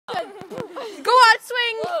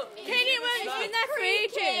swing. Kenny, it's been there for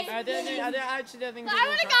ages. I actually don't think. I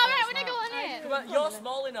want to go on it. Come on, you're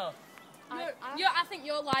small enough. I think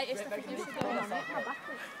you're lightest. I think you should go on it.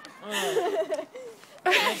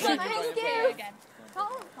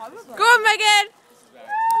 Go on, Megan.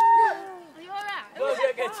 Are you alright? Go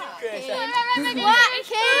get too crazy. What?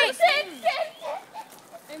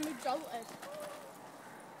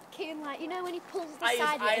 Kane, like, you know when he pulls the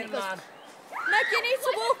side and it goes... Meg, you need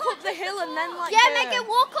to walk up the hill and then like. Yeah, Megan,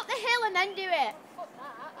 walk up the hill and then do it.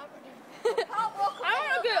 I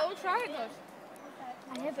want to go. I'll try it, guys.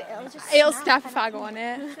 Yeah, but It'll snap if I go on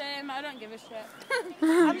it. Same, I don't give a shit.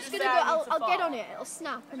 I'm just gonna go, I'll get on it, it'll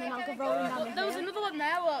snap, and then I'll go rolling down the hill. There was another one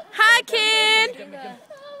there, look. Hi, Ken! Get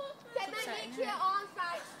your arms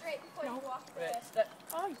right straight before you walk first.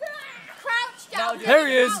 Crouch down. There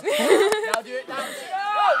he is. Now do it now.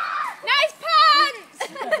 Nice pants!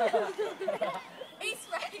 He's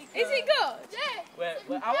ready. Is he good? Yeah.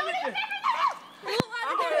 Wait, I want to do.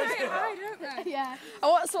 Yeah. I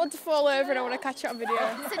want someone to fall over and I want to catch it on video.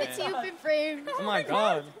 Send it to you for free. Oh my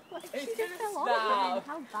god. It's gonna snap.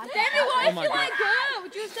 How bad? Demi, what if my you God. let go?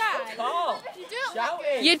 Would you have died? Oh, You do it shout like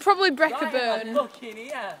it. You'd probably break a Right, bone. I'm fucking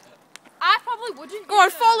here. I probably wouldn't. Go on,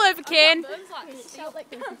 fall over, Ken. shout like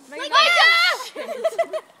this. Like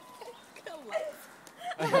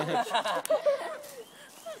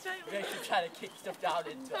They should try to kick stuff down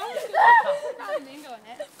into it.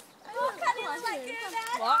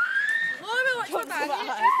 What? Look at what's your bag.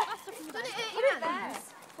 Put it in your hands.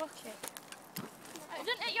 Fuck it.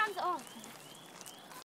 Don't hit your hands at all.